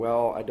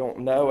Well, I don't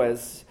know,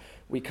 as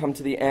we come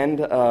to the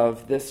end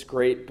of this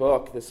great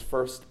book, this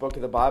first book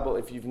of the Bible,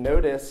 if you've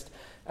noticed,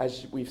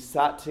 as we've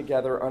sat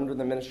together under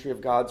the ministry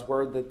of God's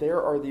Word, that there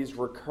are these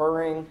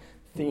recurring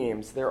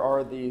themes. There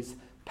are these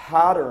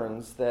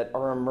patterns that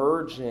are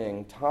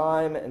emerging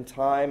time and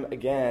time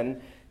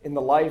again in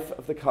the life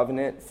of the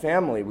covenant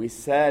family. We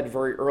said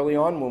very early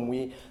on when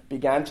we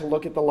began to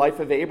look at the life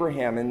of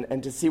Abraham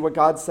and to see what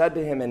God said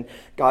to him, and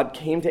God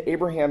came to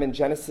Abraham in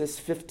Genesis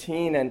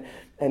 15,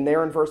 and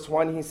there in verse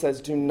 1 he says,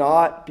 "Do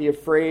not be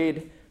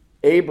afraid,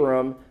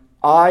 Abram,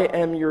 I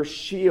am your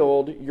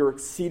shield, your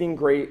exceeding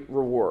great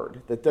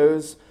reward." That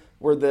those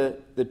were the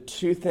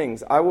two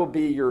things. I will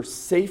be your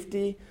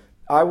safety,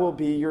 I will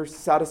be your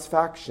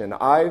satisfaction.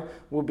 I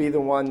will be the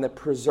one that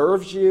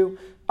preserves you,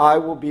 I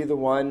will be the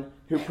one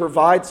who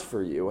provides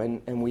for you.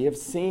 And we have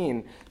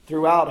seen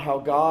throughout how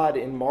God,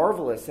 in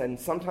marvelous and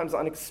sometimes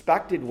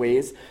unexpected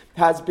ways,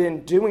 has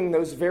been doing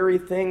those very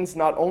things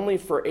not only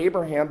for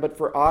Abraham, but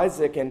for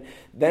Isaac, and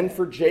then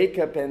for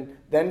Jacob, and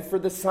then for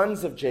the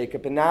sons of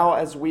Jacob. And now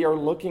as we are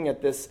looking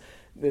at this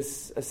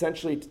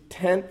essentially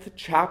 10th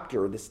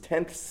chapter, this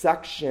 10th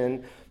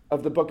section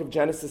of the book of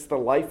Genesis, the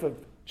life of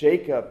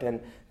Jacob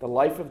and the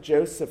life of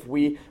Joseph,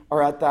 we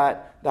are at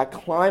that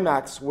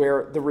climax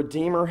where the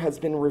Redeemer has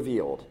been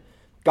revealed.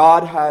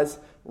 God has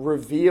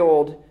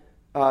revealed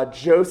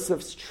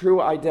Joseph's true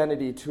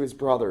identity to his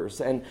brothers,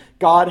 and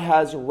God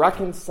has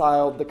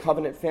reconciled the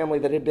covenant family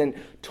that had been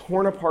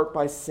torn apart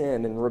by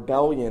sin and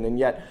rebellion, and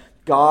yet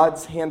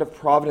God's hand of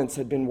providence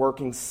had been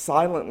working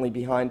silently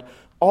behind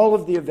all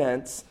of the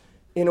events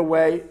in a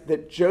way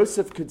that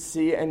Joseph could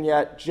see, and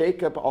yet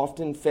Jacob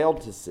often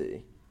failed to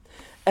see.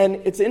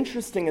 And it's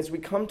interesting as we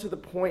come to the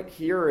point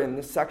here in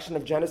this section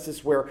of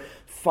Genesis where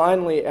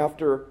finally,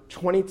 after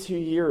 22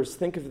 years,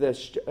 think of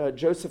this,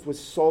 Joseph was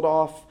sold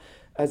off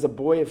as a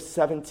boy of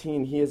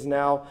 17. He is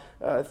now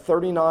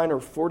 39 or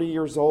 40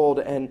 years old,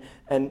 and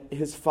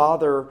his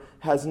father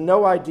has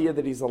no idea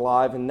that he's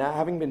alive. And now,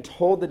 having been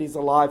told that he's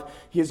alive,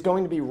 he is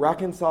going to be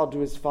reconciled to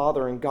his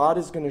father, and God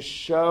is going to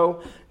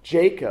show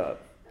Jacob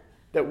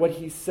that what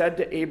he said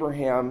to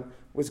Abraham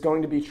was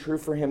going to be true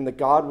for him, that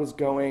God was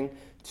going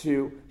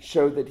to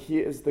show that he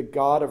is the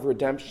God of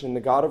redemption, the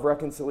God of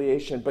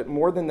reconciliation, but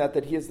more than that,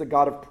 that he is the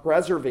God of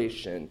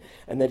preservation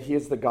and that he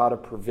is the God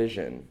of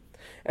provision.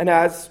 And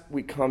as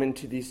we come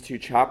into these two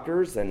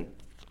chapters, and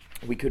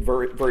we could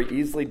very, very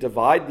easily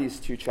divide these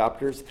two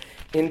chapters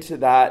into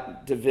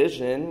that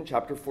division,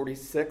 chapter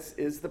 46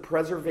 is the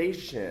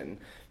preservation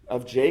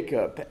of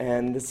Jacob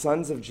and the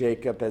sons of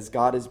Jacob as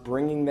God is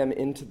bringing them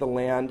into the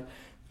land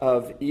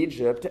of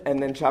Egypt,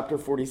 and then chapter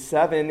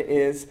 47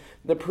 is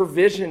the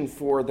provision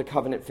for the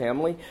covenant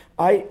family.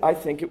 I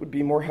think it would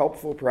be more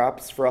helpful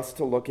perhaps for us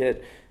to look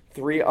at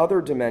three other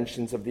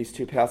dimensions of these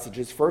two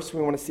passages. First,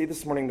 we want to see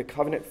this morning the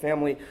covenant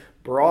family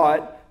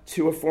brought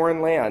to a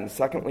foreign land.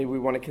 Secondly, we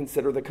want to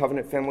consider the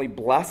covenant family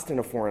blessed in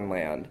a foreign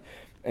land.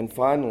 And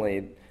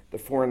finally, the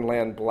foreign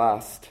land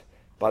blessed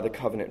by the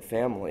covenant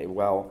family.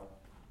 Well,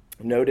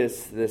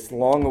 notice this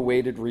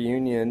long-awaited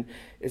reunion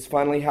is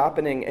finally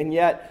happening, and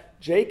yet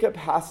Jacob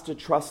has to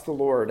trust the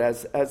Lord.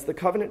 As the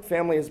covenant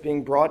family is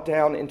being brought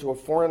down into a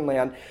foreign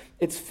land,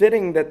 it's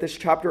fitting that this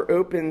chapter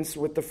opens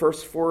with the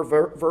first four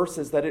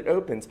verses that it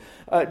opens.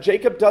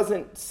 Jacob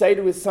doesn't say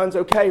to his sons,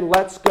 "Okay,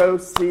 let's go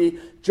see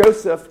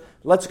Joseph,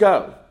 let's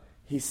go."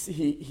 He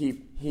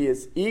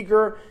is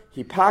eager,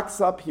 he packs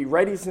up, he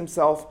readies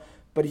himself,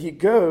 but he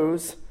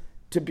goes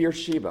to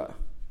Beersheba.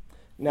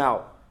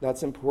 Now,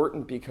 that's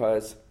important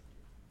because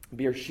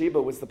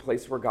Beersheba was the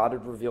place where God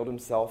had revealed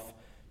himself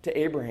to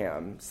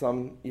Abraham.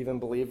 Some even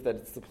believe that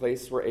it's the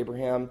place where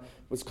Abraham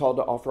was called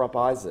to offer up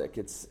Isaac.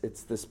 It's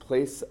this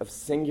place of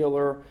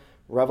singular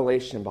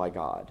revelation by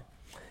God.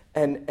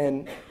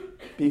 And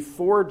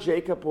before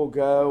Jacob will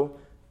go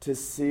to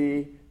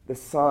see the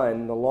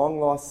son, the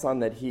long-lost son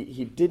that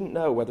he didn't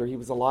know whether he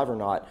was alive or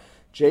not,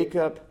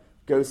 Jacob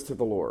goes to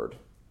the Lord.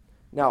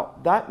 Now,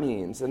 that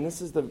means, and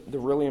this is the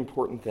really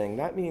important thing,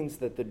 that means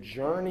that the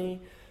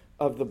journey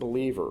of the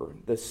believer,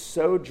 the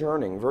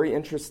sojourning, very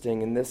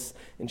interesting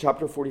in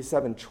chapter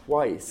 47,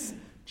 twice,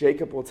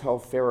 Jacob will tell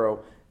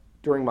Pharaoh,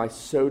 during my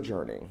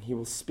sojourning, he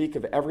will speak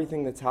of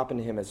everything that's happened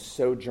to him as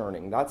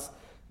sojourning.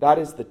 That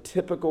is the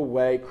typical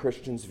way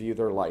Christians view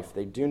their life.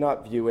 They do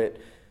not view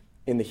it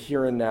in the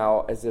here and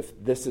now as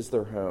if this is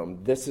their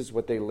home, this is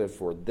what they live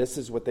for, this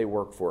is what they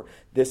work for,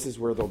 this is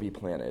where they'll be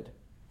planted.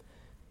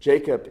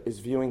 Jacob is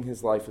viewing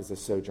his life as a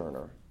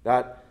sojourner.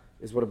 That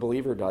is what a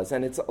believer does.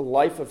 And it's a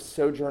life of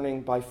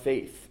sojourning by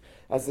faith,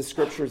 as the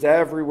scriptures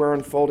everywhere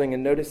unfolding.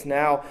 And notice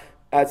now,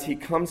 as he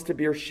comes to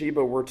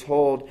Beersheba, we're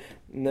told,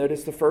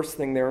 notice the first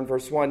thing there in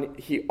verse 1,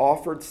 he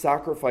offered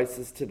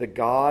sacrifices to the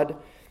God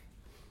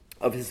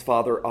of his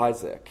father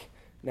Isaac.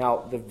 Now,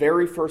 the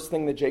very first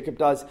thing that Jacob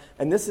does,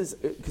 and this is,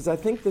 because I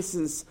think this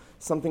is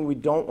something we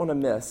don't want to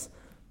miss,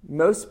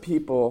 most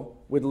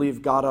people would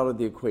leave God out of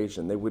the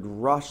equation. They would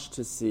rush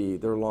to see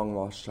their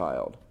long-lost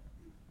child.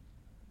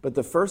 But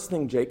the first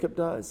thing Jacob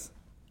does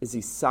is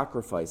he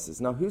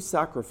sacrifices. Now, who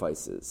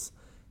sacrifices?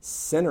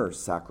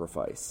 Sinners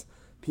sacrifice.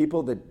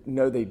 people that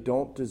know they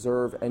don't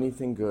deserve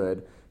anything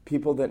good,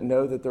 people that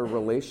know that their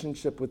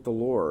relationship with the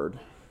Lord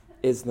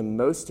is the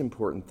most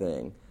important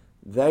thing,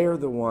 they are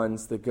the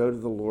ones that go to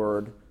the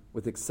Lord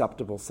with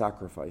acceptable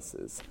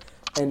sacrifices.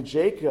 And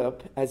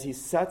Jacob, as he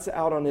sets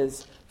out on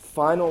his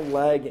final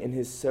leg in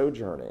his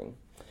sojourning,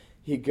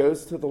 he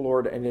goes to the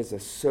Lord and is a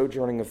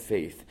sojourning of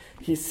faith.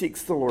 He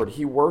seeks the Lord.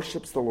 He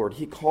worships the Lord.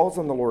 He calls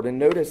on the Lord. And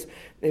notice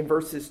in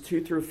verses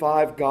 2 through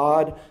 5,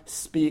 God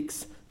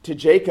speaks to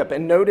Jacob.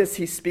 And notice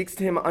he speaks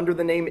to him under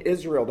the name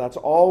Israel. That's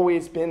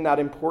always been that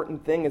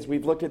important thing as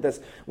we've looked at this.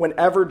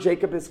 Whenever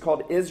Jacob is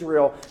called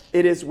Israel,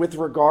 it is with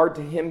regard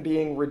to him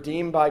being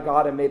redeemed by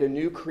God and made a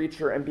new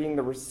creature and being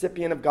the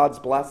recipient of God's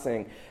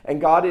blessing. And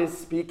God is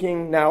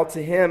speaking now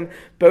to him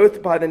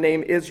both by the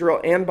name Israel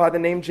and by the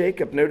name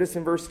Jacob. Notice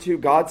in verse 2,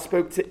 God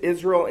spoke to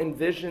Israel in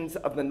visions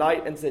of the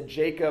night and said,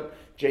 Jacob,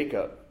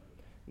 Jacob.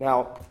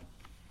 Now,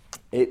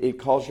 it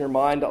calls your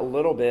mind a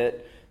little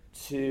bit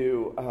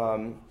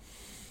to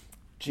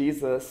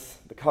Jesus,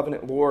 the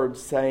covenant Lord,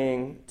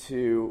 saying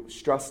to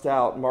stressed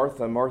out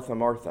Martha, Martha,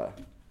 Martha.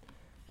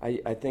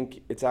 I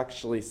think it's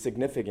actually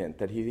significant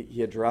that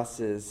he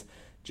addresses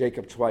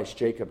Jacob twice,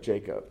 Jacob,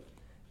 Jacob,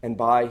 and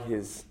by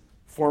his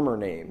former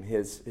name,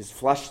 his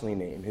fleshly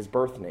name, his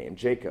birth name,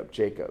 Jacob,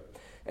 Jacob.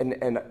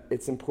 And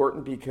it's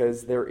important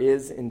because there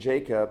is in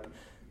Jacob,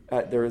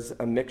 there is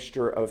a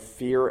mixture of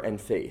fear and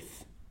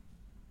faith.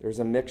 There's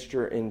a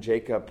mixture in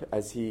Jacob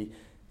as he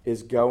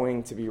is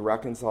going to be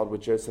reconciled with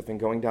Joseph and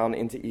going down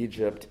into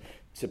Egypt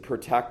to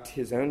protect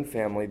his own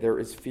family. There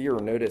is fear.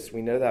 Notice,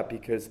 we know that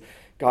because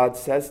God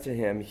says to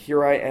him,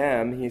 here I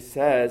am. He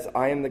says,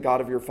 I am the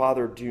God of your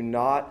father. Do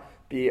not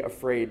be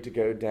afraid to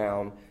go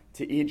down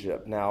to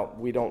Egypt. Now,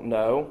 we don't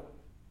know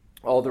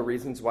all the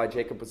reasons why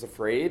Jacob was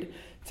afraid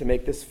to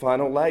make this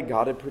final leg.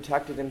 God had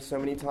protected him so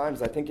many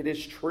times. I think it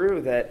is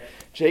true that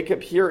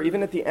Jacob here,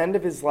 even at the end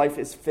of his life,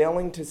 is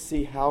failing to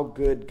see how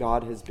good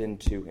God has been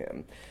to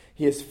him.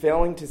 He is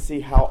failing to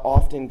see how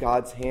often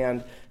God's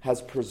hand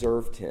has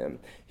preserved him.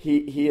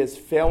 He is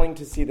failing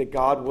to see that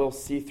God will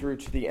see through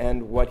to the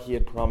end what he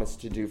had promised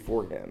to do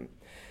for him.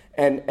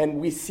 And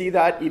we see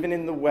that even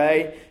in the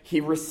way he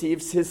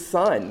receives his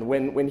son.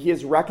 When he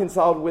is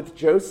reconciled with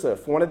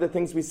Joseph, one of the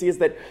things we see is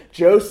that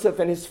Joseph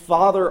and his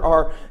father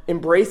are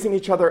embracing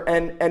each other.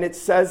 And it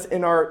says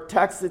in our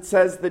text, it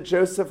says that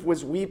Joseph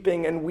was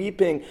weeping and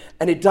weeping.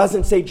 And it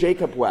doesn't say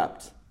Jacob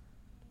wept.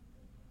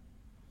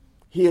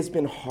 He has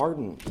been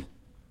hardened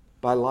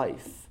by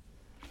life.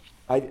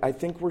 I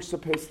think we're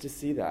supposed to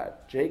see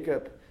that.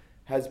 Jacob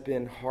has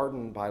been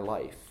hardened by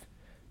life.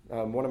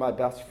 One of my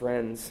best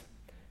friends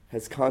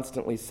has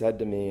constantly said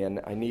to me, and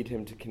I need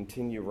him to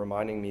continue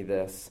reminding me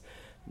this,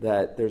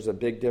 that there's a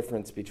big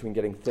difference between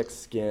getting thick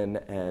skin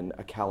and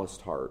a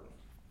calloused heart.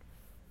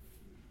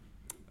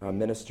 A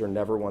minister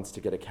never wants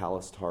to get a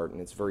calloused heart,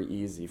 and it's very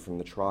easy from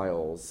the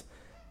trials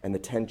and the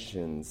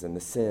tensions and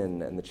the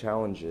sin and the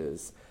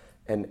challenges.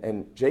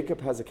 And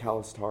Jacob has a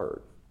calloused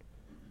heart.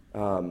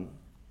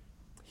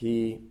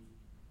 He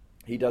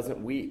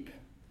doesn't weep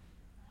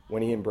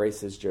when he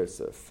embraces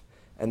Joseph.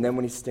 And then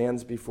when he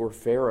stands before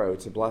Pharaoh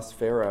to bless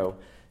Pharaoh,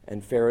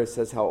 and Pharaoh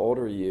says, how old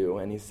are you?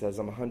 And he says,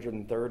 I'm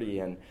 130.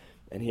 And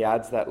he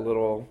adds that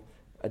little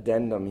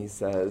addendum. He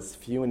says,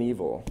 few and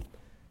evil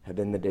have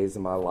been the days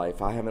of my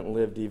life. I haven't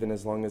lived even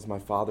as long as my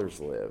fathers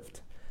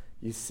lived.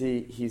 You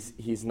see,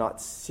 he's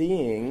not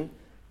seeing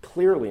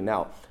clearly.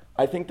 Now,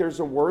 I think there's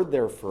a word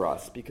there for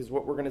us, because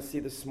what we're going to see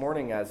this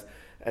morning as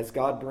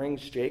God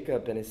brings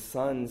Jacob and his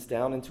sons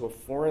down into a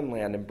foreign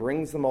land and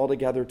brings them all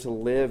together to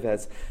live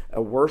as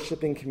a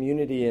worshiping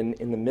community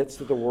in the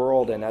midst of the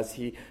world, and as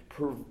he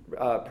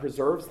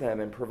preserves them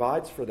and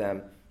provides for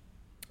them,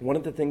 one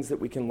of the things that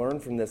we can learn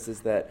from this is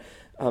that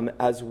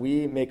as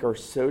we make our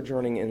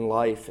sojourning in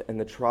life and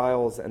the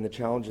trials and the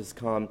challenges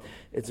come,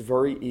 it's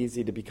very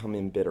easy to become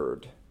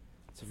embittered.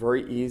 It's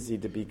very easy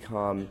to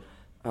become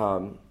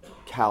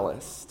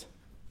calloused.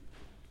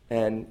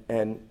 And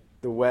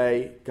the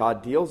way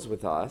God deals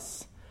with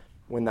us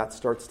when that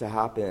starts to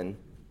happen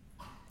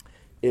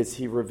is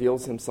he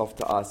reveals himself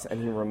to us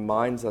and he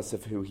reminds us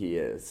of who he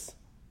is.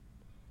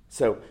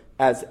 So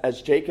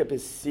as Jacob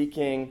is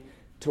seeking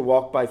to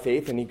walk by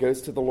faith and he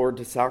goes to the Lord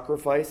to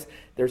sacrifice,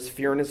 there's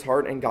fear in his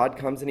heart, and God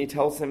comes and he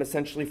tells him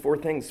essentially four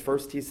things.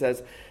 First, he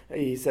says,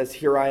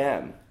 here I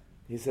am.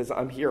 He says,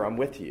 I'm here, I'm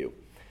with you.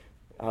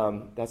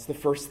 That's the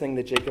first thing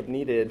that Jacob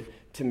needed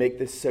to make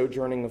this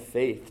sojourning of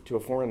faith to a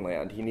foreign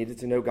land. He needed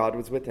to know God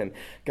was with him.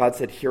 God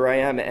said, here I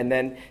am. And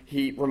then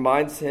he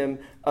reminds him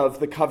of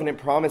the covenant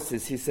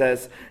promises. He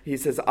says,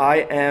 I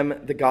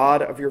am the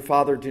God of your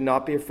father. Do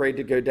not be afraid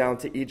to go down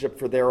to Egypt,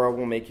 for there I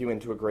will make you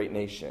into a great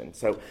nation.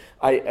 So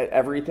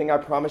everything I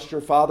promised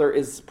your father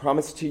is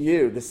promised to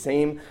you. The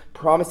same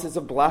promises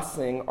of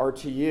blessing are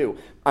to you.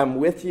 I'm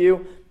with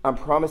you. I'm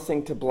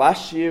promising to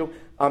bless you.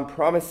 I'm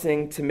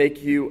promising to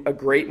make you a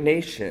great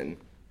nation.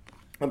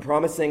 I'm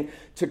promising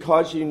to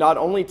cause you not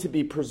only to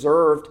be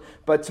preserved,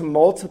 but to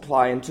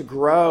multiply and to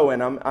grow.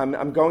 And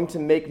I'm going to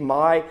make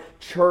my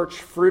church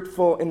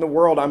fruitful in the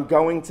world. I'm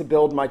going to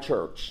build my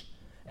church.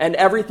 And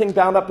everything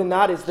bound up in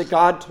that is that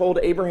God told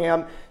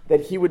Abraham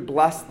that he would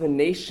bless the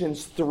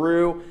nations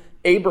through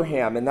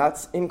Abraham, and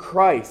that's in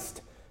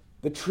Christ,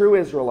 the true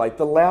Israelite,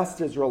 the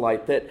last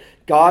Israelite, that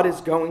God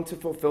is going to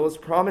fulfill his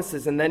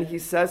promises. And then he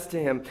says to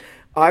him,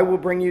 I will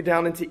bring you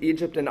down into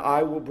Egypt and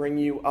I will bring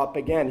you up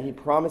again. He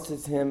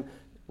promises him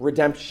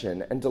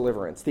redemption and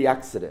deliverance, the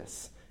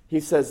Exodus. He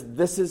says,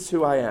 this is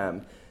who I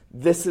am.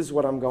 This is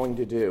what I'm going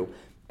to do.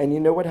 And you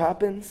know what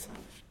happens?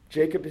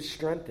 Jacob is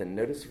strengthened.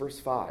 Notice verse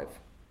 5.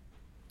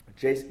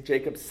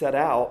 Jacob set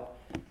out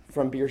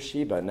from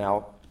Beersheba.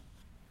 Now,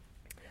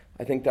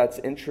 I think that's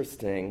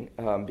interesting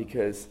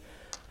because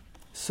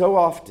so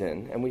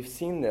often, and we've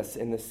seen this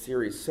in this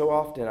series, so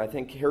often, I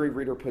think Harry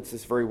Reeder puts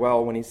this very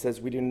well when he says,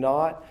 we do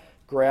not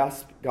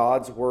grasp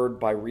God's word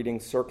by reading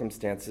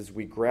circumstances.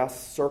 We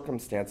grasp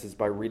circumstances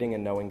by reading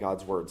and knowing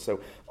God's word. So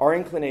our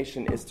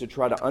inclination is to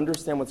try to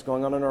understand what's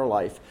going on in our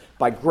life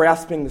by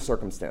grasping the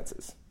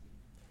circumstances.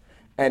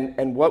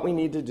 And what we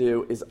need to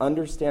do is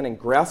understand and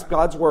grasp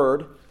God's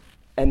word,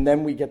 and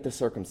then we get the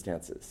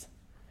circumstances.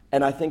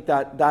 And I think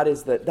that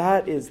is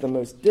the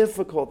most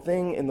difficult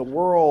thing in the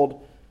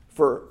world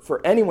for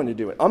anyone to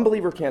do it.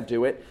 Unbeliever can't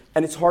do it,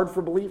 and it's hard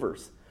for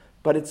believers.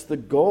 But it's the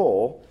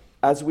goal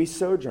as we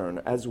sojourn,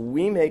 as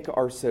we make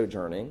our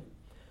sojourning,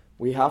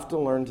 we have to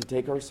learn to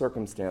take our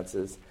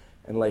circumstances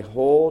and lay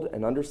hold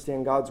and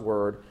understand God's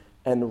word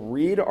and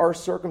read our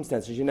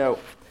circumstances. You know,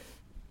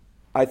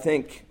 I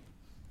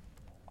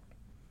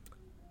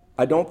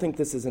don't think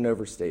this is an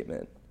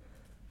overstatement.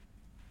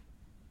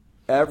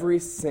 Every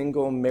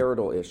single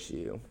marital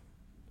issue,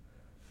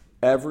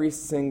 every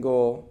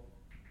single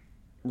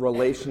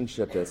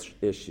relationship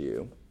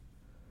issue,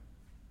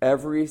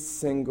 every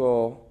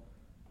single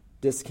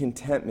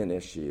discontentment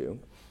issue,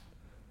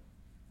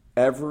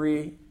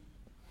 every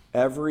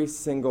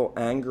single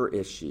anger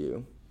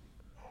issue,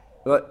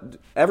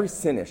 every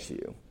sin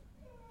issue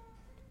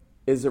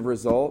is a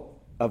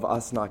result of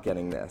us not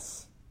getting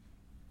this.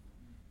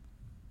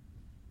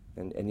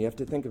 And you have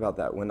to think about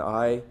that. When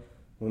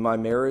my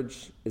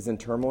marriage is in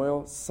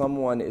turmoil,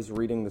 someone is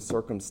reading the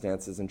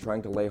circumstances and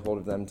trying to lay hold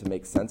of them to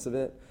make sense of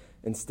it,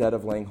 instead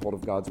of laying hold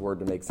of God's word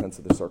to make sense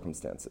of the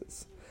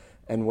circumstances.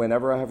 And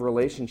whenever I have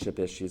relationship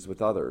issues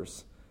with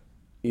others,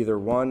 either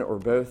one or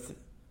both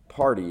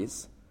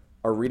parties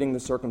are reading the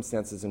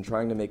circumstances and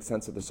trying to make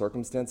sense of the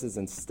circumstances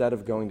instead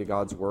of going to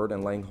God's word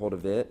and laying hold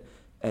of it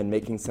and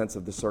making sense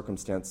of the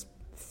circumstance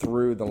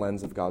through the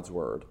lens of God's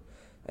word.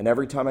 And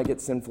every time I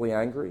get sinfully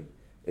angry,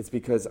 it's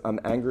because I'm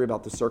angry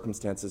about the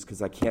circumstances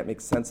because I can't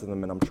make sense of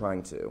them and I'm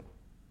trying to.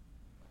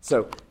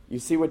 So you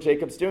see what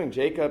Jacob's doing.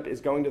 Jacob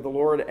is going to the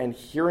Lord and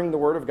hearing the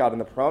word of God and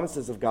the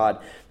promises of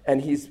God,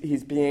 and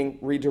he's being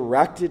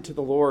redirected to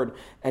the Lord,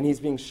 and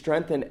he's being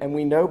strengthened, and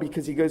we know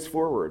because he goes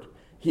forward.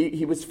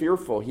 He was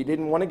fearful. He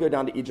didn't want to go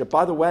down to Egypt.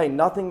 By the way,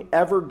 nothing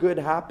ever good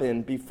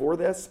happened before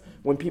this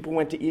when people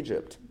went to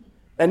Egypt.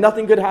 And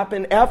nothing good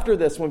happened after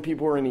this when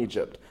people were in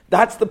Egypt.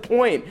 That's the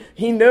point.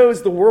 He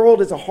knows the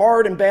world is a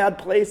hard and bad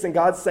place, and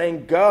God's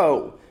saying,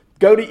 go.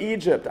 Go to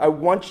Egypt. I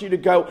want you to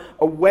go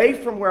away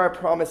from where I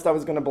promised I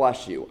was going to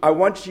bless you. I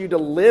want you to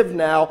live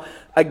now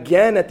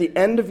again at the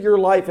end of your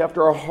life.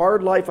 After a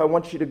hard life, I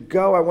want you to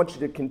go. I want you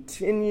to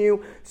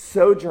continue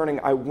sojourning.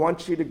 I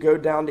want you to go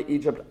down to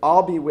Egypt.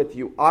 I'll be with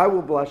you. I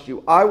will bless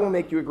you. I will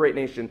make you a great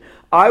nation.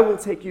 I will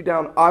take you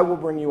down. I will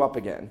bring you up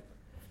again.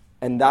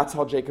 And that's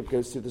how Jacob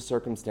goes through the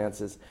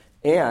circumstances.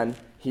 And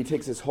he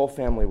takes his whole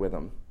family with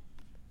him.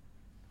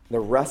 The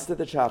rest of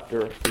the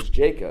chapter is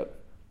Jacob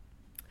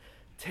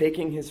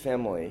taking his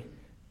family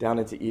down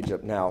into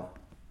Egypt. Now,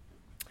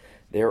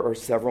 there are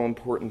several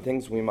important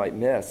things we might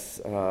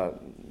miss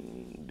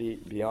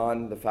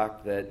beyond the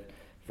fact that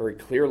very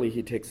clearly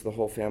he takes the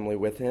whole family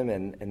with him,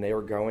 and they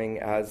are going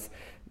as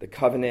the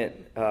covenant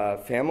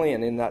family,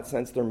 and in that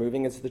sense they're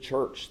moving as the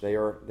church.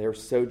 They're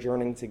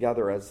sojourning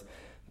together as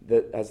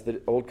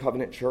the old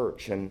covenant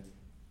church. And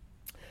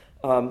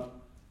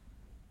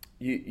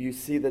you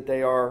see that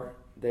they are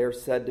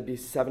said to be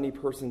 70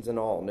 persons in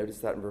all. Notice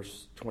that in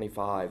verse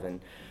 25.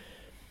 And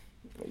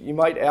you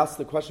might ask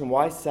the question,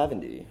 why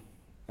 70?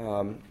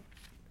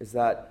 Is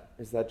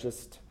that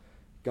just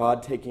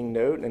God taking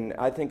note? And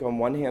I think on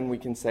one hand we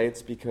can say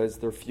it's because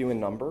they're few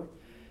in number.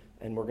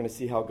 And we're going to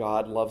see how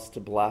God loves to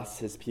bless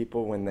his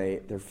people when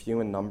they're few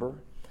in number.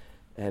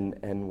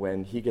 And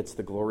when he gets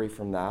the glory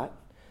from that.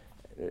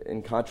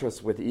 In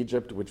contrast with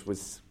Egypt, which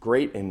was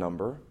great in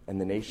number, and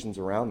the nations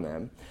around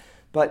them.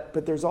 But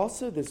there's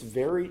also this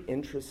very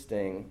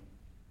interesting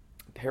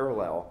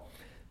parallel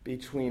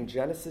between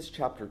Genesis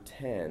chapter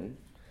 10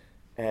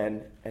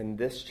 and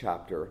this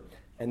chapter,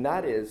 and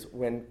that is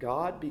when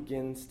God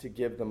begins to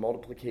give the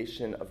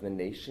multiplication of the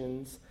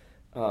nations,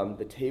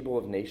 the table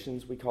of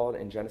nations we call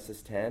it in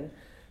Genesis 10,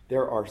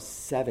 there are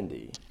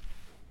 70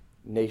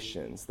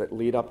 nations that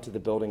lead up to the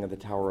building of the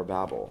Tower of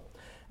Babel.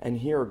 And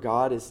here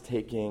God is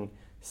taking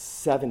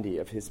 70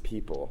 of his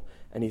people,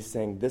 and he's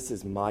saying, this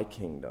is my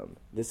kingdom.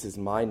 This is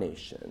my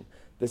nation.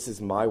 This is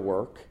my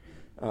work.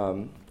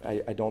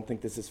 I don't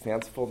think this is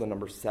fanciful, the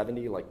number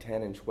 70, like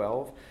 10 and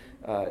 12.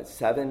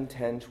 7,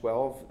 10,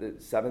 12.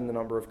 7, the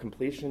number of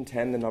completion.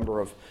 10, the number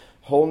of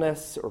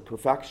wholeness or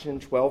perfection.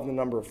 12, the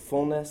number of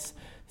fullness.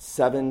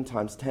 7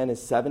 times 10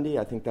 is 70.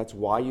 I think that's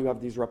why you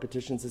have these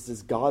repetitions. This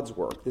is God's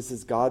work. This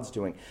is God's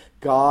doing.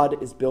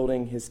 God is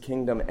building his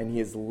kingdom, and he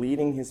is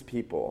leading his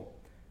people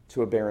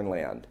to a barren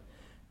land.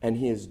 And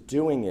he is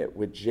doing it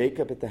with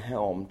Jacob at the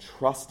helm,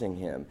 trusting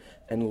him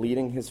and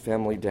leading his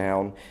family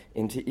down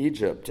into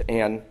Egypt.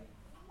 And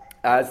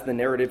as the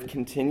narrative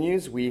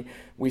continues, we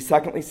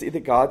secondly see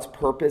that God's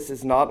purpose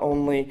is not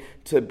only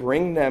to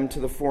bring them to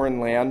the foreign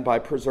land by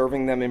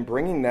preserving them and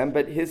bringing them,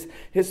 but his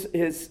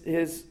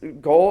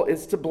goal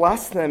is to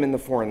bless them in the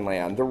foreign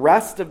land. The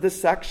rest of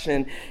this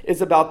section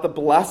is about the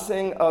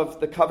blessing of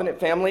the covenant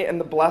family and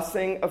the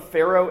blessing of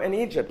Pharaoh and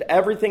Egypt.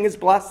 Everything is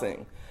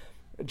blessing.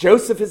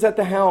 Joseph is at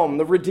the helm,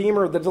 the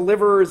Redeemer, the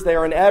Deliverer is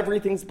there, and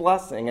everything's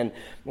blessing. And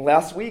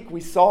last week we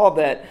saw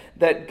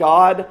that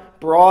God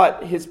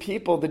brought his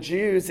people, the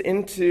Jews,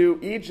 into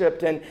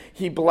Egypt, and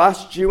he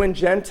blessed Jew and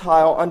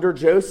Gentile under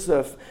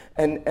Joseph,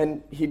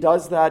 and he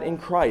does that in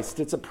Christ.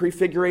 It's a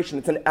prefiguration.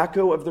 It's an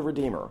echo of the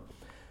Redeemer.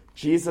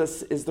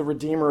 Jesus is the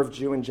Redeemer of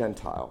Jew and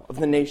Gentile, of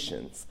the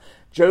nations.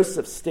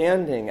 Joseph,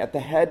 standing at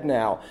the head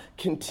now,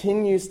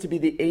 continues to be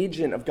the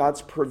agent of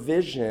God's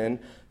provision,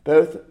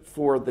 both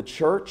for the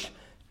church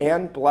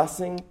and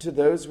blessing to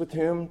those with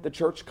whom the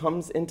church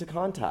comes into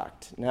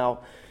contact.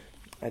 Now,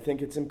 I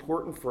think it's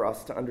important for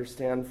us to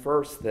understand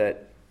first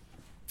that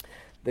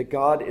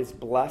God is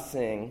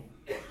blessing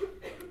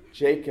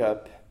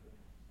Jacob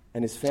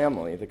and his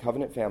family, the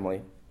covenant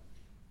family,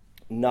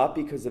 not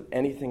because of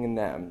anything in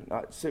them.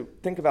 So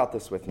think about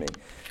this with me.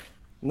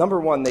 Number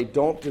one, they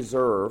don't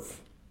deserve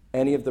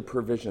any of the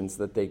provisions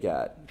that they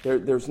get.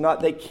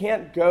 They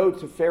can't go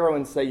to Pharaoh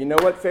and say, you know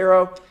what,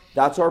 Pharaoh?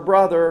 That's our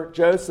brother,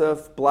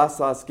 Joseph. Bless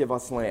us, give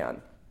us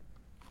land.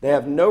 They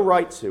have no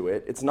right to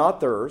it. It's not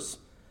theirs.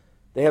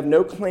 They have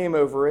no claim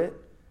over it.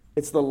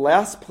 It's the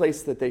last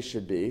place that they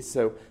should be.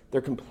 So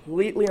they're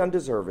completely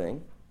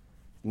undeserving,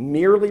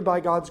 merely by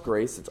God's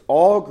grace. It's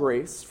all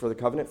grace for the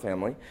covenant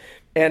family.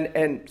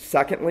 And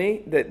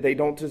secondly, that they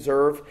don't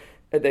deserve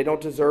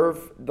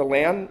the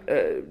land.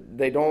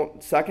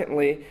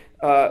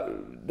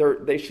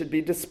 They should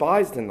be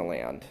despised in the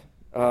land.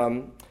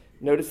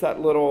 Notice that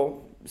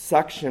little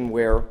section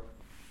where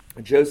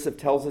Joseph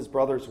tells his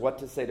brothers what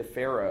to say to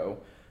Pharaoh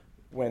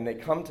when they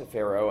come to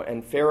Pharaoh,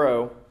 and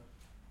Pharaoh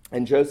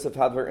and Joseph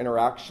have their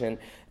interaction,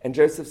 and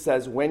Joseph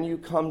says, when you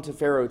come to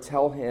Pharaoh,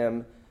 tell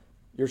him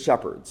you're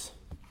shepherds.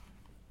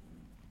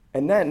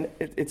 And then,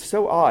 it's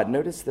so odd,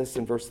 notice this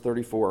in verse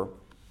 34.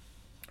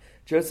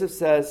 Joseph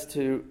says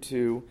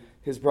to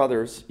his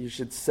brothers, you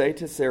should say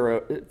to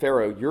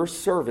Pharaoh, your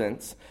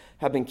servants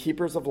have been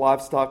keepers of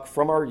livestock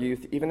from our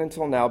youth, even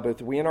until now,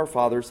 both we and our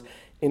fathers,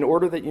 in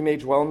order that you may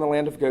dwell in the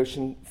land of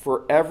Goshen,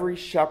 for every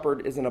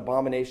shepherd is an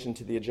abomination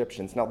to the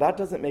Egyptians. Now, that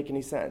doesn't make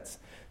any sense.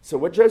 So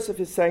what Joseph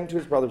is saying to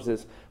his brothers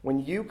is,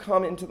 when you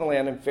come into the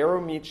land and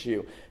Pharaoh meets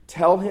you,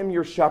 tell him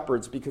you're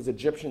shepherds because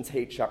Egyptians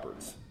hate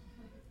shepherds.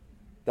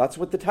 That's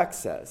what the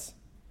text says.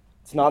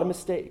 It's not a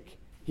mistake.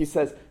 He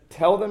says,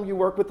 tell them you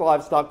work with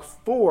livestock,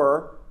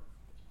 for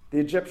the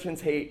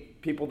Egyptians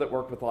hate people that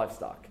work with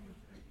livestock.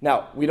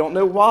 Now, we don't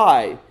know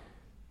why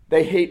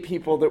they hate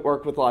people that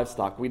work with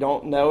livestock. We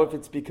don't know if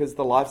it's because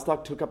the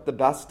livestock took up the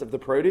best of the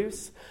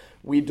produce.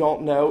 We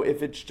don't know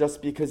if it's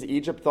just because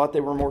Egypt thought they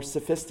were more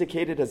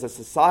sophisticated as a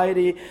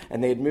society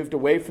and they had moved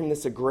away from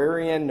this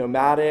agrarian,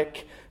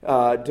 nomadic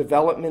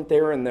development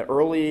there in the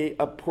early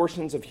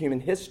portions of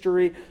human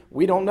history.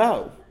 We don't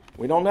know.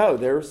 We don't know.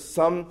 There's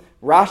some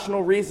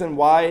rational reason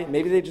why.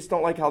 Maybe they just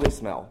don't like how they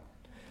smell.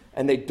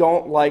 And they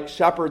don't like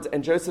shepherds.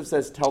 And Joseph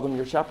says, tell them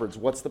you're shepherds.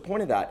 What's the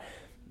point of that?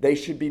 They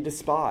should be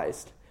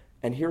despised.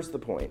 And here's the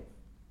point.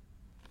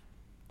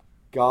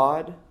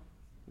 God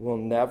will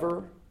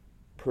never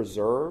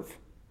preserve,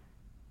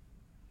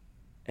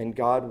 and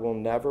God will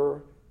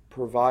never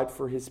provide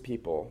for his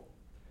people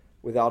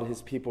without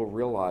his people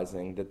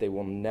realizing that they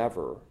will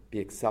never be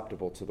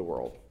acceptable to the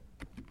world.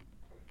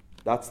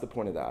 That's the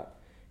point of that.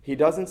 He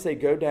doesn't say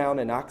go down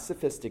and act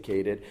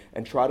sophisticated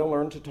and try to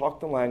learn to talk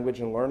the language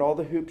and learn all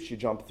the hoops you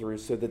jump through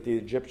so that the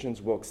Egyptians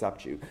will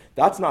accept you.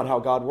 That's not how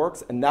God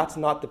works, and that's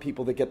not the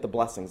people that get the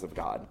blessings of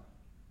God.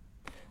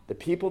 The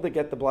people that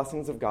get the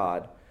blessings of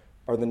God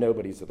are the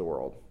nobodies of the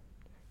world,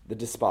 the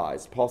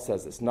despised. Paul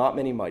says this, not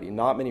many mighty,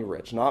 not many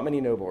rich, not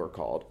many noble are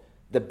called.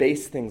 The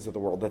base things of the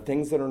world, the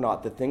things that are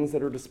not, the things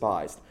that are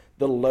despised,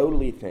 the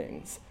lowly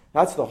things.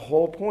 That's the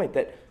whole point,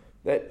 that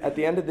at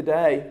the end of the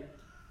day,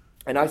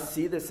 and I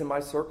see this in my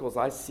circles,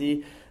 I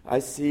see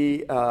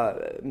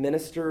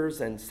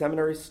ministers and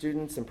seminary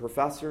students and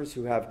professors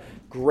who have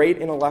great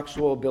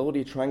intellectual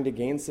ability trying to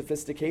gain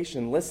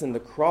sophistication. Listen, the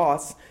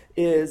cross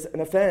is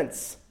an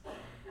offense.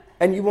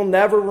 And you will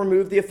never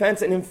remove the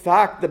offense. And in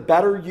fact, the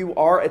better you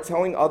are at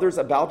telling others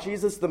about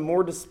Jesus, the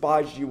more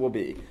despised you will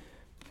be.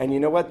 And you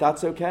know what?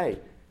 That's okay.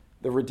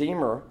 The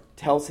Redeemer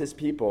tells his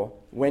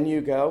people, when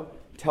you go,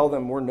 tell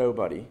them we're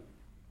nobody.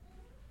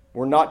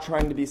 We're not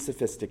trying to be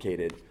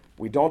sophisticated.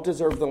 We don't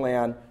deserve the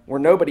land. We're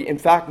nobody. In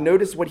fact,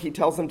 notice what he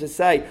tells them to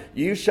say.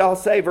 You shall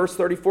say, verse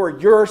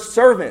 34, your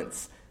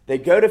servants. They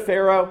go to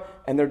Pharaoh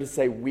and they're to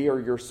say, we are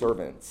your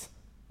servants.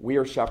 We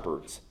are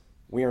shepherds.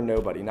 We are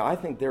nobody. Now, I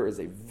think there is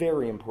a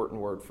very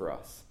important word for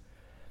us.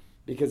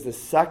 Because the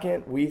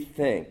second we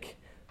think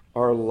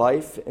our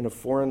life in a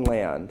foreign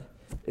land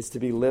is to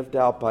be lived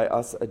out by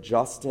us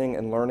adjusting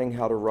and learning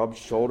how to rub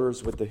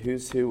shoulders with the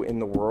who's who in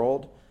the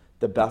world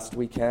the best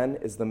we can,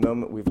 is the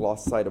moment we've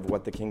lost sight of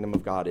what the kingdom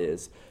of God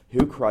is,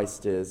 who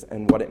Christ is,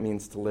 and what it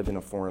means to live in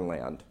a foreign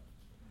land.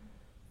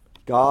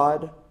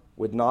 God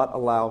would not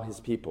allow his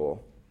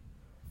people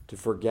to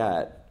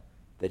forget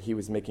that he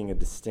was making a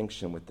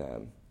distinction with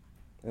them.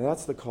 And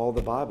that's the call of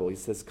the Bible. He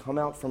says, come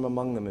out from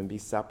among them and be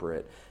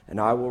separate, and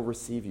I will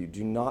receive you.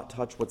 Do not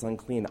touch what's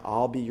unclean.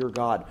 I'll be your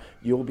God.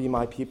 You'll be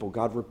my people.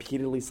 God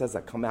repeatedly says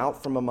that. Come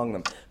out from among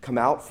them. Come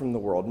out from the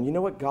world. And you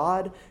know what?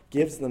 God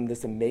gives them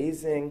this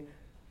amazing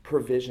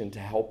provision to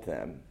help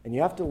them. And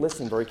you have to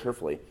listen very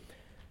carefully.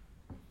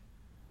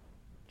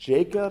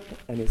 Jacob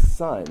and his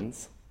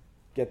sons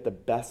get the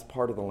best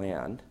part of the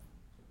land,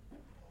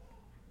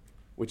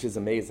 which is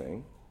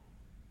amazing.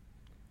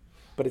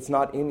 But it's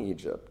not in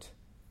Egypt.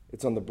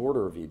 It's on the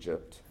border of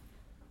Egypt.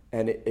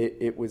 And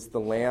it was the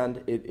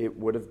land, it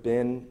would have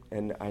been,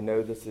 and I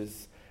know this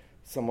is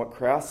somewhat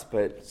crass,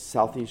 but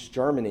Southeast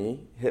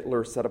Germany,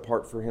 Hitler set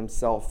apart for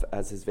himself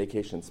as his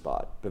vacation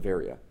spot,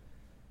 Bavaria.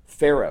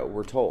 Pharaoh,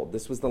 we're told,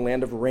 this was the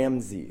land of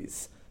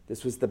Ramses.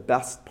 This was the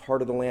best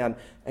part of the land.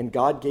 And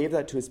God gave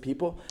that to his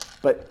people,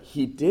 but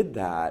he did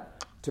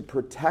that to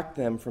protect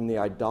them from the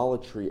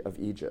idolatry of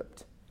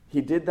Egypt.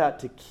 He did that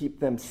to keep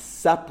them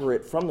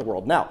separate from the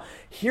world. Now,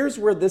 here's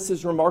where this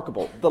is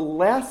remarkable. The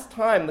last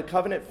time the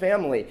covenant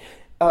family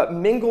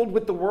mingled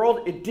with the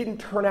world, it didn't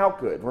turn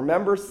out good.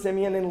 Remember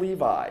Simeon and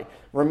Levi.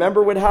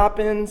 Remember what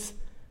happens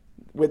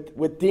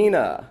with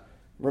Dinah.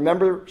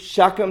 Remember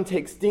Shechem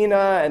takes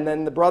Dinah, and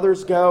then the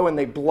brothers go and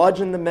they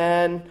bludgeon the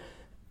men.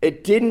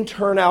 It didn't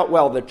turn out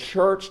well. The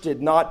church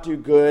did not do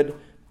good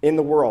in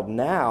the world.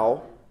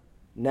 Now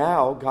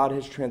God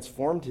has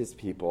transformed his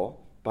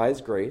people by his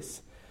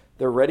grace.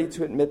 They're ready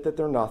to admit that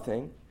they're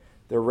nothing.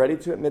 They're ready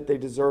to admit they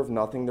deserve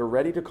nothing. They're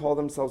ready to call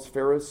themselves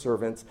Pharaoh's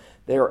servants.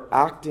 They are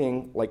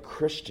acting like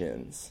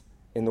Christians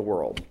in the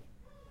world.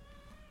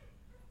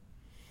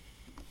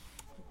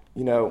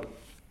 You know,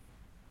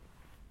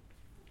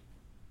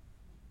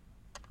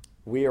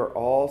 we are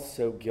all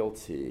so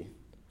guilty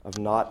of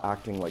not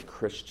acting like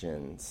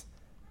Christians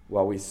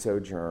while we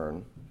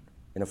sojourn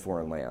in a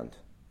foreign land.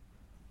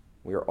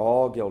 We are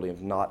all guilty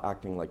of not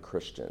acting like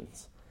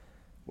Christians.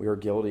 We are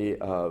guilty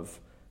of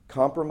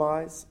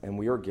compromise, and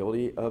we are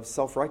guilty of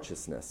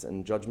self-righteousness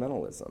and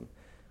judgmentalism.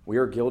 We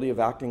are guilty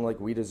of acting like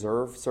we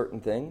deserve certain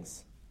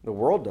things. The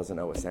world doesn't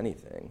owe us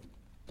anything.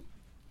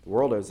 The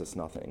world owes us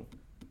nothing.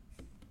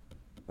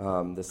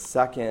 The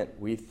second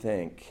we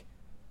think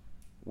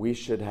we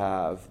should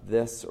have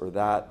this or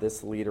that,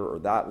 this leader or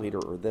that leader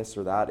or this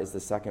or that, is the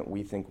second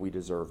we think we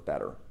deserve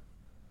better.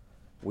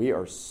 We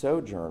are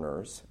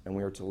sojourners, and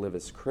we are to live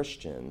as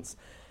Christians.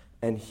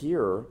 And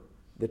here,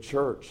 the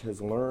church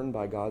has learned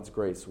by God's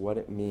grace what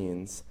it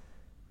means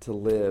to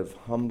live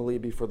humbly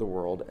before the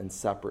world and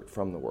separate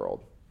from the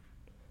world.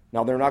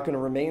 Now, they're not going to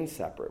remain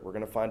separate. We're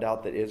going to find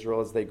out that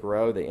Israel, as they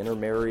grow, they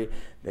intermarry,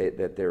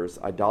 that there's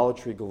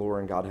idolatry galore,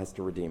 and God has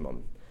to redeem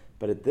them.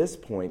 But at this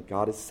point,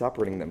 God is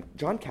separating them.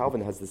 John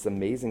Calvin has this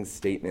amazing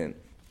statement.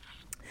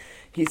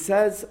 He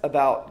says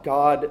about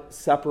God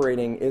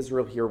separating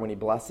Israel here when he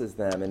blesses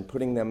them and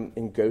putting them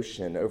in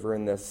Goshen over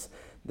in this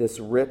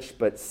rich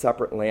but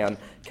separate land.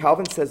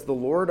 Calvin says, the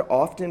Lord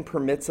often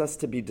permits us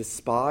to be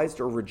despised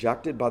or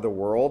rejected by the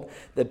world,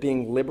 that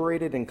being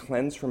liberated and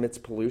cleansed from its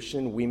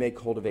pollution, we may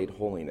cultivate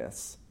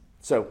holiness.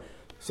 So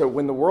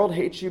when the world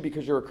hates you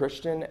because you're a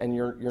Christian and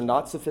you're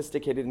not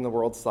sophisticated in the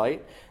world's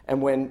sight,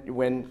 and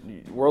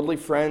when worldly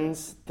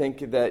friends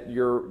think that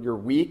you're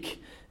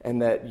weak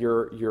and that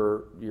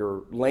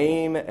you're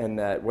lame and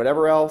that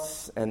whatever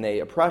else, and they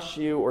oppress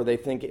you or they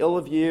think ill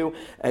of you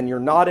and you're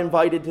not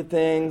invited to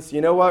things, you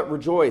know what?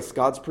 Rejoice.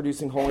 God's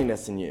producing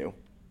holiness in you.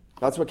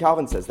 That's what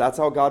Calvin says. That's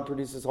how God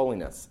produces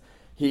holiness.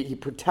 He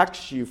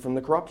protects you from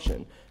the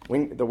corruption.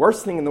 The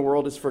worst thing in the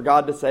world is for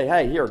God to say,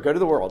 hey, here, go to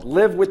the world.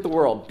 Live with the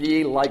world.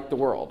 Be like the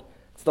world.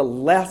 It's the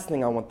last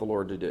thing I want the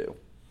Lord to do,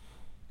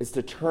 is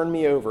to turn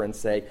me over and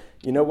say,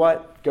 you know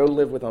what? Go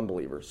live with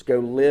unbelievers. Go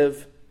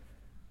live,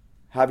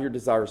 have your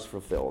desires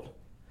fulfilled.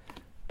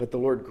 But the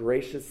Lord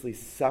graciously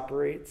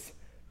separates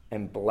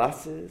and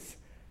blesses,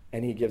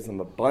 and he gives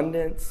them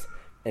abundance,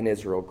 and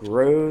Israel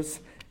grows,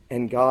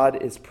 and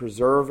God is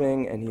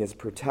preserving and he is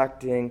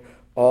protecting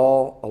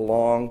all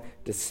along,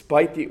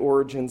 despite the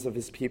origins of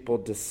his people,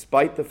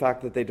 despite the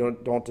fact that they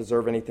don't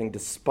deserve anything,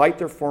 despite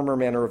their former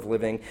manner of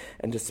living,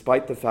 and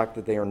despite the fact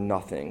that they are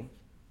nothing.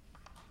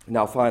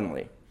 Now,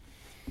 finally,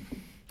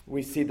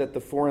 we see that the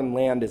foreign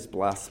land is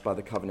blessed by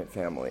the covenant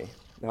family.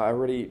 Now, I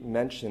already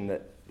mentioned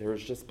that there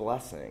is just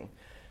blessing.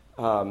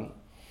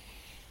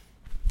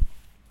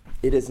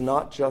 it is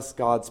not just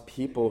God's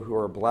people who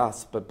are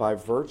blessed, but by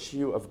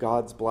virtue of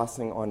God's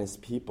blessing on his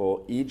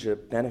people,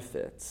 Egypt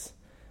benefits.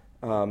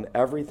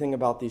 Everything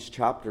about these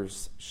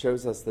chapters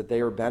shows us that they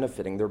are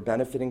benefiting. They're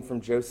benefiting from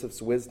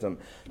Joseph's wisdom.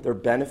 They're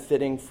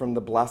benefiting from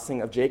the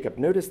blessing of Jacob.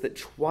 Notice that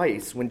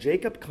twice, when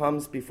Jacob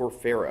comes before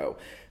Pharaoh,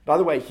 by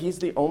the way, he's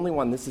the only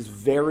one. This is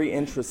very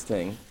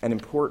interesting and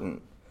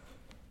important.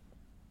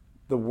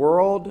 The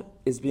world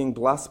is being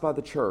blessed by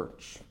the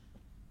church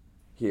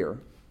here.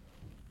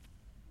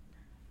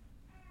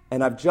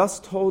 And I've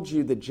just told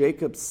you that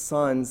Jacob's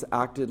sons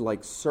acted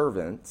like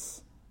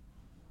servants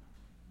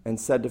and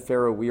said to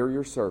Pharaoh, "We are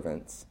your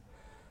servants."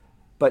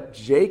 But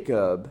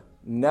Jacob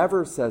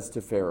never says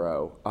to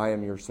Pharaoh, "I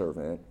am your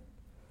servant."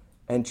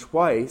 And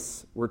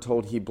twice we're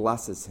told he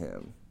blesses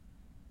him.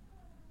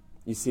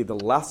 You see, the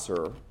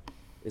lesser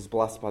is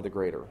blessed by the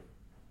greater.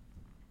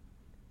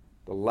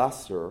 The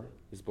lesser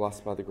is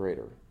blessed by the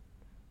greater.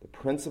 The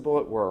principle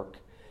at work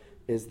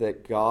is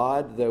that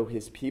God, though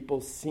his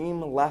people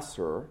seem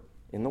lesser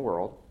in the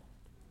world,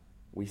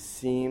 we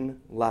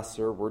seem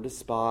lesser, we're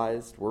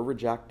despised, we're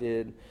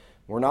rejected,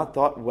 we're not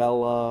thought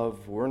well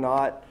of, we're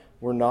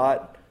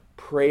not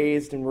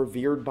praised and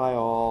revered by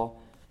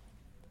all,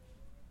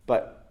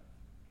 but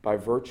by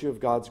virtue of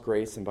God's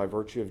grace and by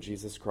virtue of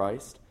Jesus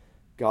Christ,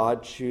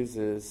 God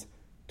chooses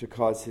to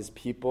cause his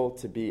people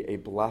to be a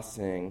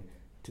blessing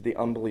to the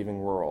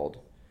unbelieving world.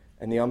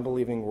 And the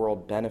unbelieving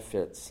world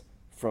benefits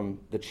from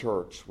the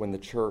church when the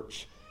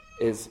church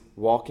is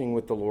walking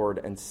with the Lord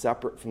and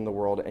separate from the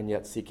world and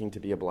yet seeking to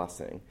be a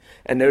blessing.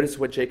 And notice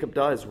what Jacob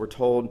does. We're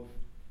told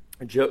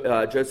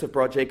Joseph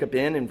brought Jacob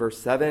in verse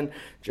 7.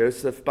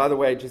 Joseph, by the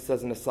way, just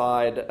as an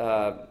aside,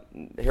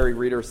 Harry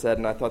Reeder said,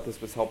 and I thought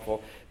this was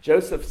helpful,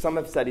 Joseph, some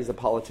have said he's a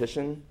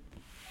politician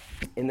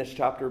in this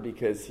chapter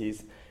because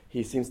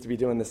he seems to be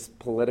doing this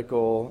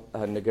political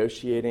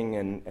negotiating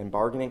and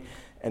bargaining.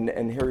 And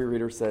Harry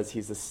Reeder says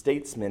he's a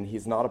statesman,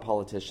 he's not a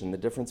politician. The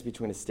difference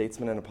between a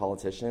statesman and a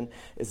politician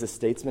is a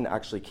statesman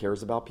actually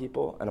cares about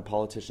people, and a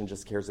politician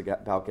just cares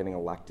about getting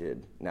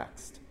elected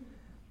next.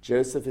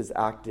 Joseph is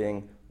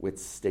acting with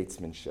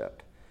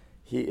statesmanship.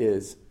 He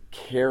is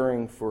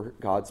caring for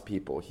God's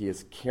people. He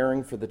is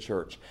caring for the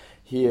church.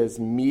 He is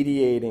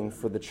mediating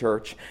for the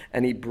church.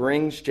 And he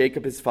brings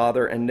Jacob his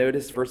father. And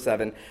notice verse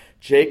 7,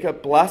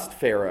 Jacob blessed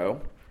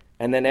Pharaoh.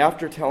 And then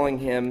after telling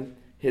him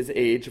his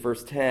age,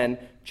 verse 10,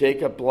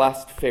 Jacob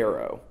blessed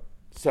Pharaoh.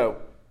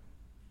 So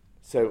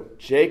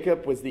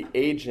Jacob was the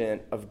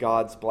agent of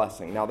God's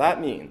blessing. Now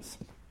that means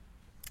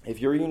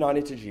if you're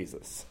united to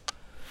Jesus,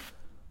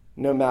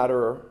 no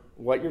matter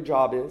what your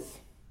job is,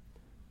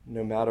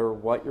 no matter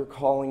what your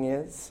calling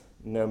is,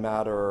 no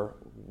matter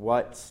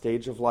what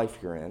stage of life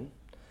you're in,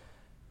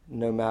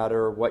 no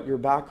matter what your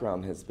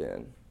background has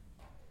been,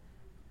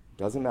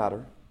 doesn't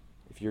matter.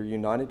 If you're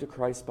united to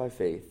Christ by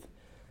faith,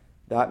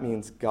 that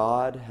means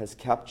God has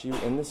kept you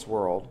in this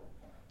world,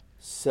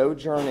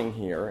 sojourning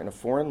here in a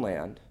foreign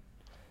land,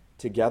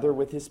 together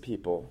with his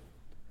people,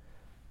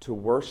 to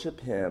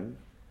worship him,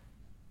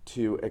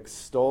 to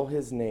extol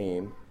his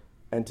name,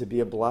 and to be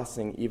a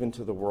blessing even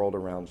to the world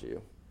around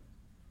you.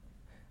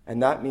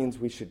 And that means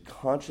we should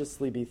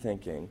consciously be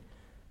thinking,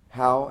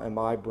 how am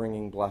I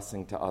bringing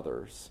blessing to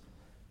others?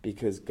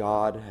 Because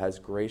God has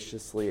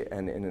graciously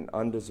and in an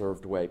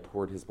undeserved way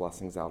poured his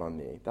blessings out on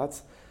me.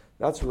 That's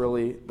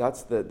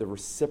the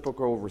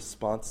reciprocal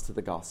response to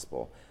the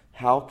gospel.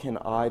 How can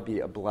I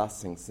be a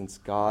blessing since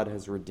God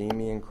has redeemed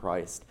me in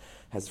Christ,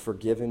 has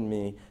forgiven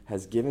me,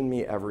 has given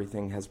me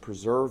everything, has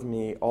preserved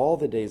me all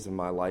the days of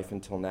my life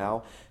until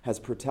now, has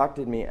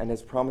protected me, and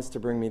has promised to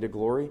bring me to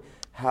glory?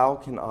 How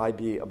can I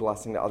be a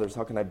blessing to others?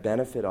 How can I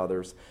benefit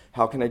others?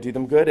 How can I do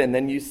them good? And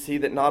then you see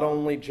that not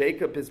only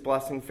Jacob is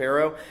blessing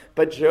Pharaoh,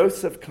 but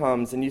Joseph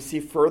comes, and you see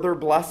further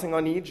blessing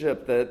on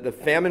Egypt. The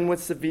famine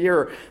was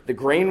severe, the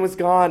grain was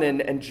gone,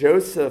 and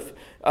Joseph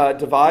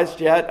devised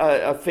yet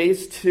a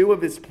phase 2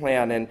 of his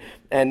plan,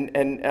 and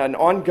an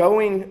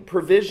ongoing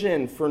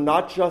provision for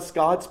not just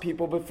God's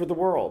people, but for the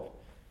world.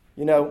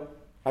 You know,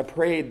 I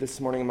prayed this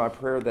morning in my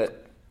prayer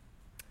that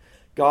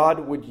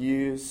God would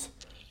use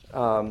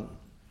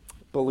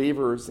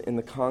believers in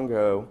the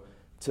Congo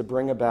to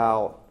bring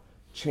about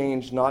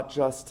change not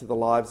just to the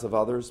lives of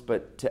others,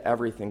 but to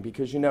everything.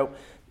 Because, you know,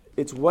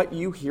 it's what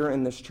you hear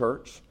in this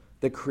church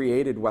that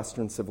created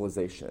Western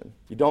civilization.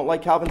 You don't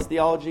like Calvin's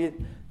theology?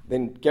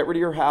 Then get rid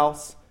of your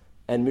house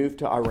and move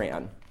to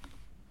Iran.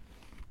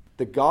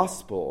 The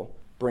gospel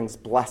brings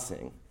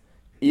blessing,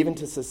 even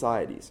to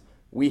societies.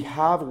 We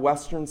have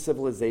Western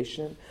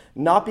civilization,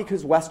 not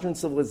because Western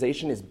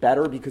civilization is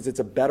better, because it's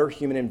a better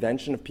human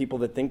invention of people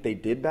that think they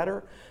did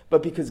better,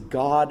 but because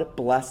God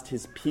blessed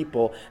his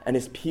people, and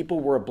his people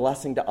were a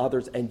blessing to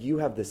others, and you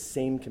have the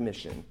same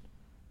commission.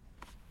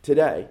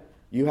 Today,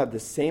 you have the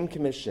same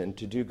commission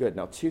to do good.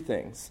 Now, 2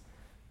 things.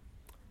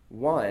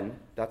 One,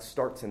 that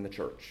starts in the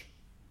church.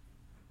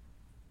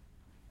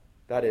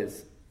 That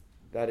is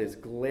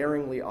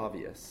glaringly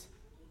obvious.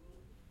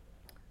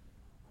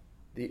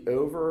 The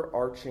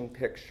overarching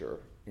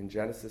picture in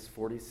Genesis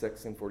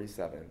 46 and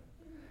 47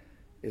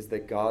 is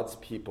that God's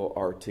people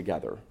are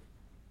together.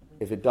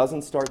 If it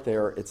doesn't start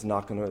there, it's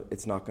not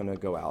gonna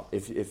go out.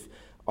 If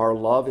our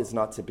love is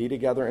not to be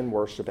together in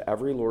worship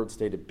every Lord's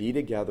Day, to be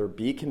together,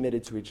 be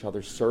committed to each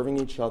other, serving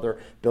each other,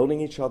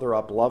 building each other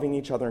up, loving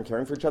each other, and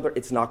caring for each other,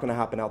 it's not going to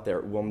happen out there.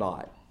 It will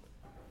not.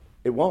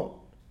 It won't,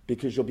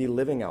 because you'll be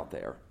living out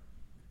there.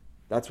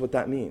 That's what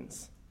that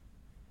means.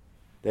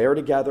 They are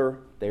together,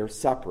 they are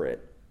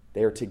separate,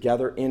 they are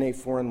together in a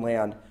foreign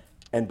land,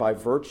 and by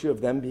virtue of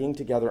them being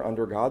together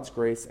under God's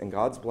grace and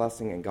God's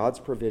blessing and God's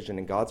provision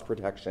and God's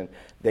protection,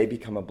 they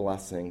become a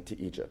blessing to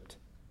Egypt.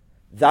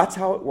 That's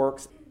how it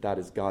works. That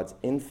is God's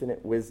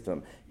infinite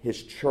wisdom.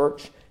 His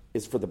church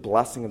is for the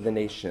blessing of the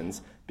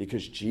nations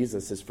because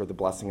Jesus is for the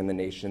blessing of the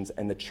nations,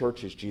 and the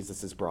church is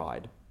Jesus'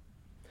 bride.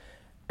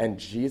 And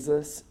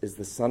Jesus is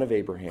the son of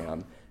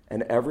Abraham,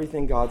 and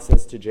everything God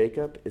says to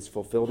Jacob is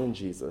fulfilled in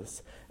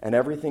Jesus, and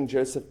everything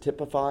Joseph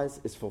typifies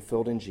is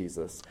fulfilled in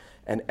Jesus,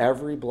 and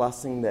every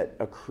blessing that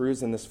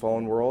accrues in this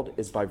fallen world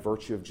is by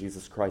virtue of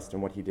Jesus Christ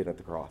and what he did at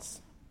the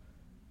cross.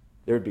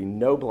 There would be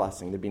no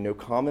blessing. There'd be no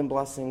common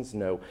blessings,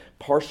 no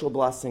partial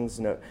blessings.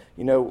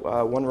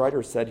 One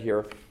writer said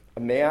here, a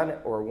man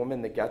or a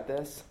woman that get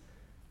this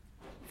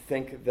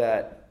think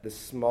that the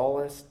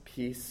smallest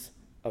piece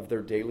of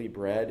their daily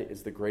bread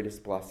is the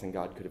greatest blessing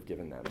God could have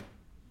given them.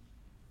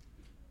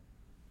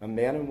 A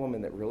man and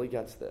woman that really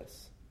gets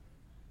this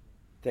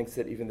thinks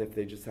that even if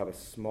they just have a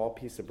small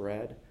piece of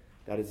bread,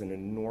 that is an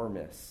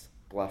enormous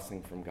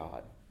blessing from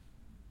God.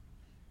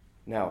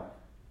 Now,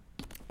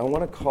 I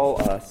want to call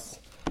us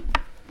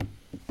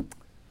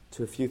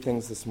to a few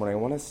things this morning. I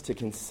want us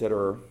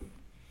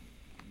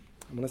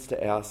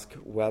to ask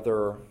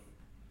whether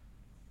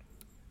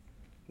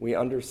we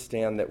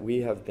understand that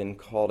we have been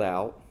called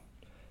out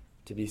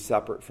to be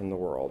separate from the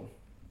world.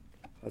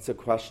 That's a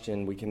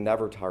question we can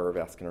never tire of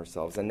asking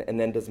ourselves. And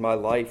then does my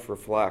life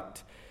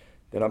reflect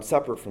that I'm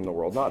separate from the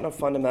world? Not in a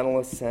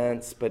fundamentalist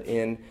sense, but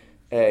in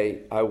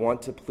I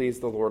want to please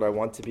the Lord. I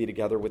want to be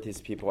together with his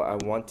people. I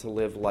want to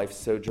live life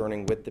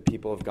sojourning with the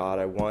people of God.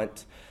 I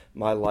want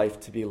my life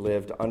to be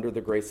lived under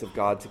the grace of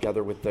God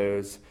together with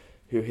those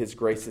who his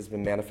grace has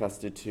been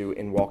manifested to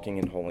in walking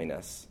in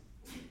holiness.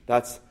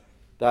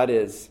 That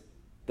is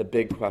the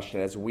big question.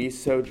 As we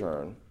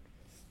sojourn,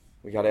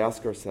 we got to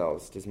ask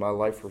ourselves, does my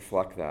life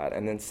reflect that?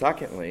 And then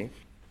secondly,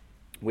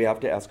 we have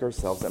to ask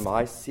ourselves, am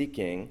I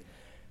seeking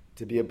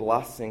to be a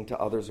blessing to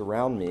others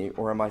around me,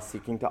 or am I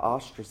seeking to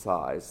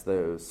ostracize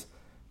those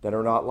that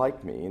are not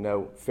like me?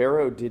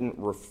 Pharaoh didn't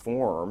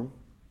reform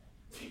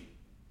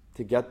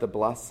to get the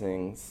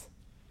blessings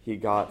he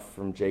got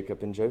from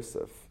Jacob and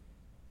Joseph.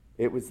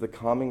 It was the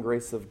common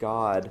grace of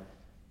God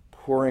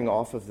pouring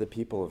off of the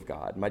people of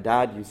God. My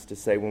dad used to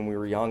say when we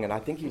were young, and I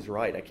think he's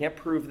right, I can't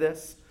prove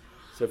this,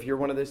 so if you're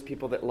one of those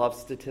people that love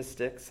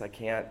statistics, I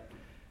can't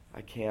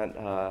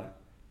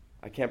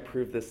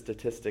prove this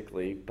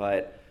statistically,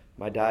 but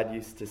my dad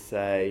used to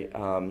say,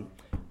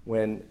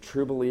 when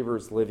true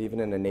believers live even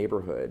in a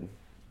neighborhood,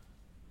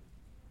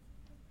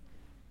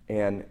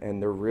 and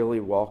they're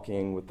really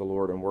walking with the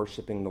Lord and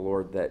worshiping the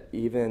Lord, that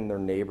even their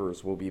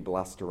neighbors will be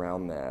blessed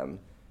around them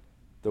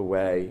the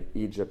way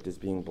Egypt is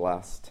being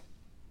blessed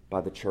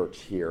by the church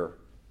here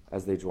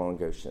as they dwell in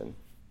Goshen.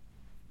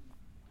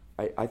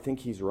 I think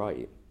he's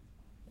right.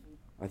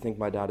 I think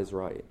my dad is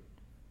right.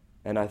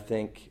 And I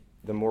think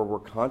the more we're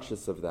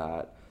conscious of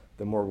that,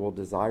 the more we'll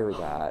desire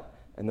that.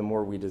 And the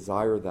more we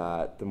desire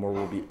that, the more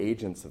we'll be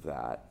agents of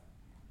that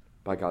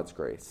by God's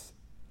grace.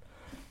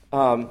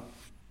 I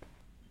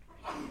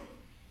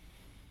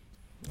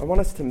want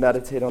us to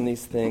meditate on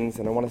these things,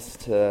 and I want us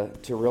to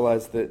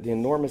realize that the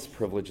enormous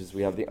privileges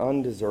we have, the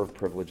undeserved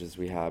privileges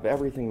we have,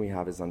 everything we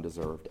have is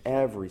undeserved.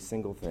 Every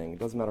single thing. It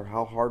doesn't matter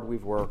how hard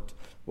we've worked,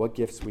 what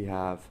gifts we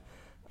have.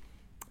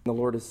 The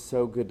Lord is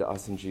so good to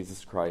us in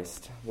Jesus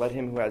Christ. Let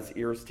him who has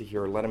ears to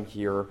hear, let him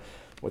hear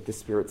what the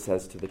Spirit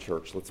says to the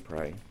church. Let's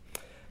pray.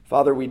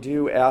 Father, we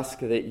do ask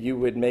that you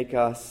would make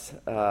us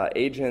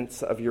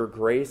agents of your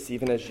grace,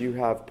 even as you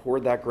have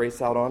poured that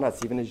grace out on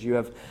us, even as you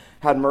have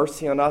had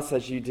mercy on us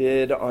as you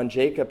did on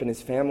Jacob and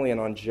his family and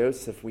on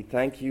Joseph. We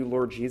thank you,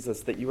 Lord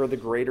Jesus, that you are the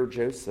greater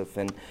Joseph,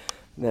 and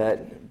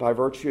that by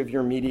virtue of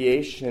your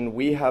mediation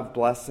we have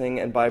blessing,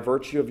 and by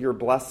virtue of your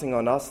blessing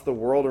on us, the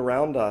world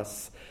around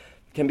us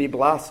can be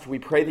blessed. We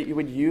pray that you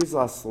would use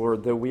us,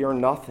 Lord, though we are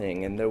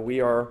nothing, and though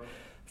we are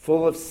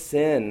full of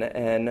sin,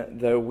 and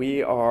though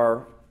we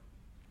are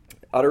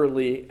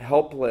utterly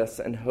helpless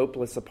and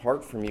hopeless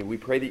apart from you. We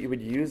pray that you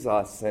would use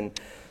us and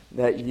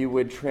that you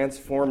would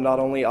transform not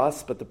only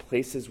us, but the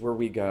places where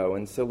we go.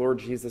 And so, Lord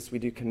Jesus, we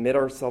do commit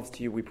ourselves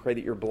to you. We pray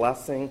that your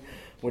blessing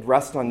would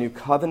rest on New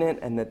Covenant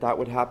and that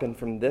would happen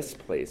from this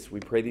place. We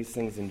pray these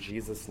things in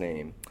Jesus'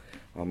 name.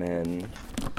 Amen.